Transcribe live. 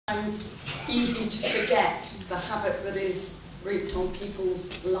It's easy to forget the havoc that is wreaked on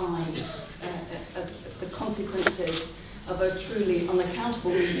people's lives as the consequences of a truly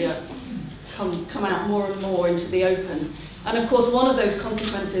unaccountable media come out more and more into the open. And of course, one of those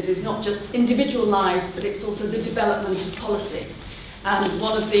consequences is not just individual lives, but it's also the development of policy. And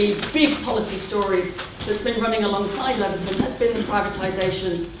one of the big policy stories that's been running alongside Leveson has been the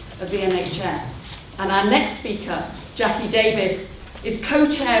privatisation of the NHS. And our next speaker, Jacky Davis, is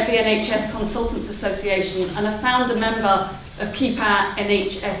co-chair of the NHS Consultants Association and a founder member of Keep Our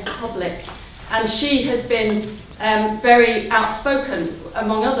NHS Public. And she has been very outspoken,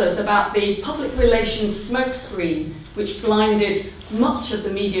 among others, about the public relations smokescreen which blinded much of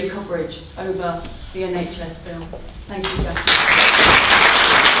the media coverage over the NHS bill. Thank you, Jacky.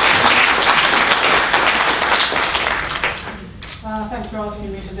 Thanks for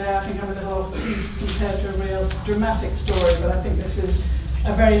asking me today. I think I'm a little off-piste compared to a real dramatic story, but I think this is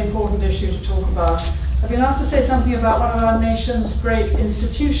a very important issue to talk about. I've been asked to say something about one of our nation's great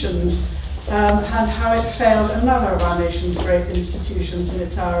institutions and how it failed another of our nation's great institutions in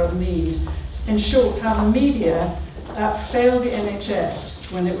its hour of need. In short, how the media failed the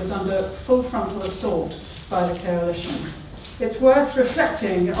NHS when it was under full frontal assault by the coalition. It's worth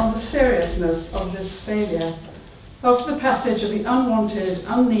reflecting on the seriousness of this failure. After the passage of the unwanted,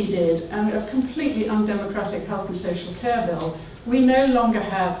 unneeded, and completely undemocratic Health and Social Care Bill, we no longer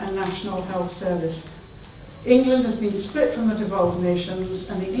have a national health service. England has been split from the devolved nations,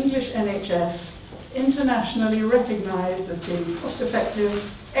 and the English NHS, internationally recognised as being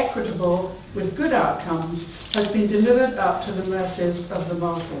cost-effective, equitable, with good outcomes, has been delivered up to the mercies of the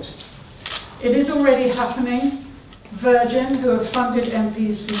market. It is already happening. Virgin, who have funded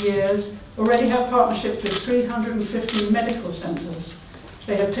MPs for years, already have partnerships with 350 medical centres.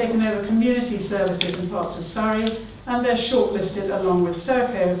 They have taken over community services in parts of Surrey, and they're shortlisted along with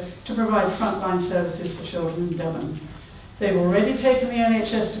Serco to provide frontline services for children in Devon. They've already taken the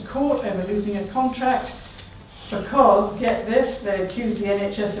NHS to court over losing a contract because, get this, they accuse the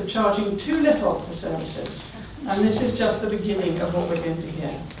NHS of charging too little for services. And this is just the beginning of what we're going to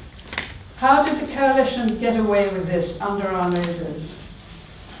hear. How did the coalition get away with this under our noses?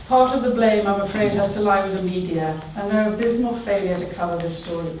 Part of the blame, I'm afraid, has to lie with the media and their abysmal failure to cover this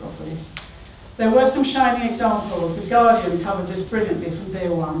story properly. There were some shining examples. The Guardian covered this brilliantly from day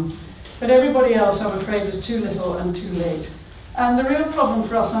one. But everybody else, I'm afraid, was too little and too late. And the real problem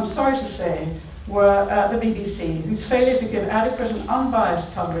for us, I'm sorry to say, were the BBC, whose failure to give adequate and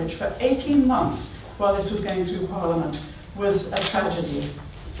unbiased coverage for 18 months while this was going through Parliament was a tragedy.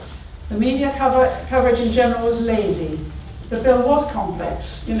 The media coverage in general was lazy. The bill was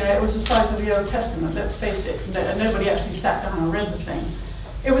complex. You know, it was the size of the Old Testament, let's face it. Nobody actually sat down and read the thing.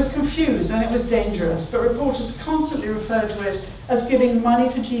 It was confused and it was dangerous, but reporters constantly referred to it as giving money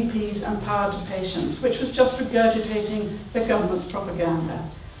to GPs and power to patients, which was just regurgitating the government's propaganda.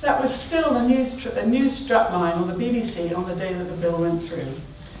 That was still the news strapline on the BBC on the day that the bill went through.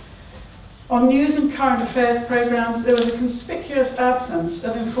 On news and current affairs programmes, there was a conspicuous absence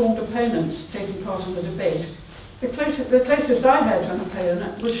of informed opponents taking part in the debate. The closest I heard to an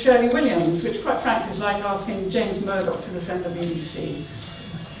opponent was Shirley Williams, which quite frankly is like asking James Murdoch to defend the BBC.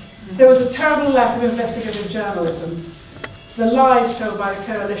 There was a terrible lack of investigative journalism. The lies told by the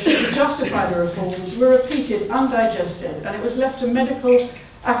coalition to justify the reforms were repeated undigested, and it was left to medical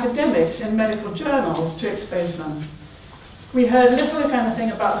academics in medical journals to expose them. We heard little, if anything,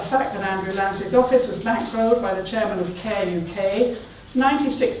 about the fact that Andrew Lance's office was bankrolled by the chairman of Care UK,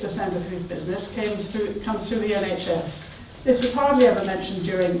 96% of whose business comes through the NHS. This was hardly ever mentioned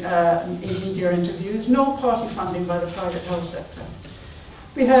during media interviews, nor party funding by the private health sector.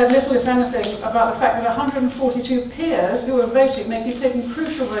 We heard little, if anything, about the fact that 142 peers who are taking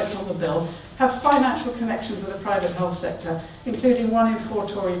crucial votes on the bill, have financial connections with the private health sector, including 1 in 4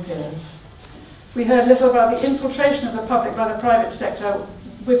 Tory peers. We heard little about the infiltration of the public by the private sector,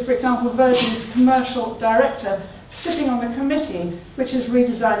 with, for example, Virgin's commercial director sitting on the committee which is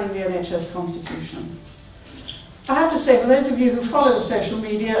redesigning the NHS constitution. I have to say, for those of you who follow the social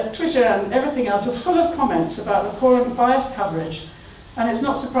media, Twitter and everything else were full of comments about the poor and biased coverage, and it's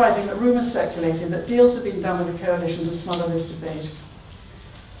not surprising that rumours circulated that deals have been done with the coalition to smother this debate.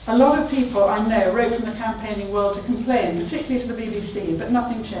 A lot of people I know wrote from the campaigning world to complain, particularly to the BBC, but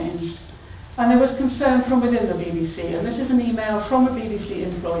nothing changed. And there was concern from within the BBC, and this is an email from a BBC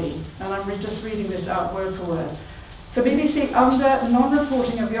employee, and I'm just reading this out word for word. The BBC under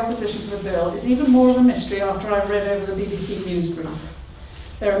non-reporting of the opposition to the bill is even more of a mystery after I've read over the BBC news brief.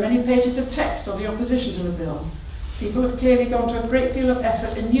 There are many pages of text on the opposition to the bill. People have clearly gone to a great deal of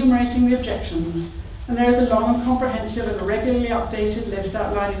effort enumerating the objections, And there is a long and comprehensive and regularly updated list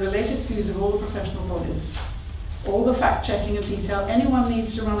outlining the latest views of all the professional bodies. All the fact-checking and detail anyone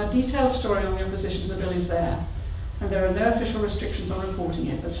needs to run a detailed story on the opposition to the bill is there. And there are no official restrictions on reporting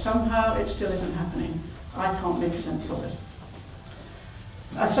it, but somehow it still isn't happening. I can't make sense of it.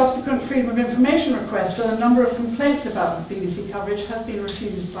 A subsequent Freedom of Information request for the number of complaints about the BBC coverage has been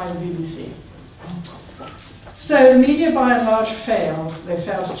refused by the BBC. So the media by and large failed. They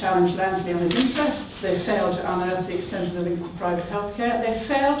failed to challenge Lansley on his interests, they failed to unearth the extent of the links to private healthcare, they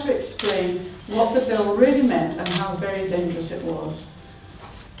failed to explain what the bill really meant and how very dangerous it was.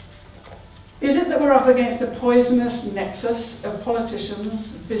 Is it that we're up against a poisonous nexus of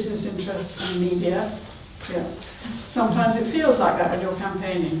politicians, business interests and media? Yeah. Sometimes it feels like that when you're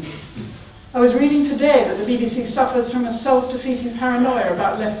campaigning. I was reading today that the BBC suffers from a self-defeating paranoia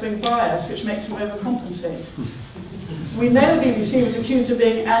about left-wing bias, which makes them overcompensate. We know the BBC was accused of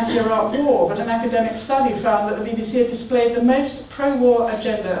being anti-Iraq war, but an academic study found that the BBC had displayed the most pro-war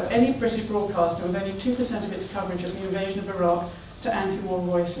agenda of any British broadcaster, with only 2% of its coverage of the invasion of Iraq to anti-war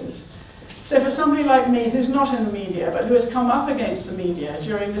voices. So for somebody like me, who's not in the media, but who has come up against the media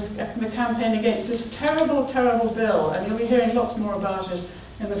during the campaign against this terrible, terrible bill, and you'll be hearing lots more about it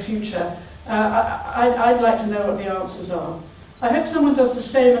in the future, I'd like to know what the answers are. I hope someone does the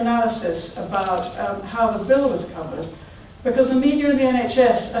same analysis about how the bill was covered, because the media and the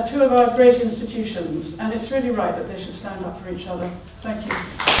NHS are two of our great institutions, and it's really right that they should stand up for each other. Thank you.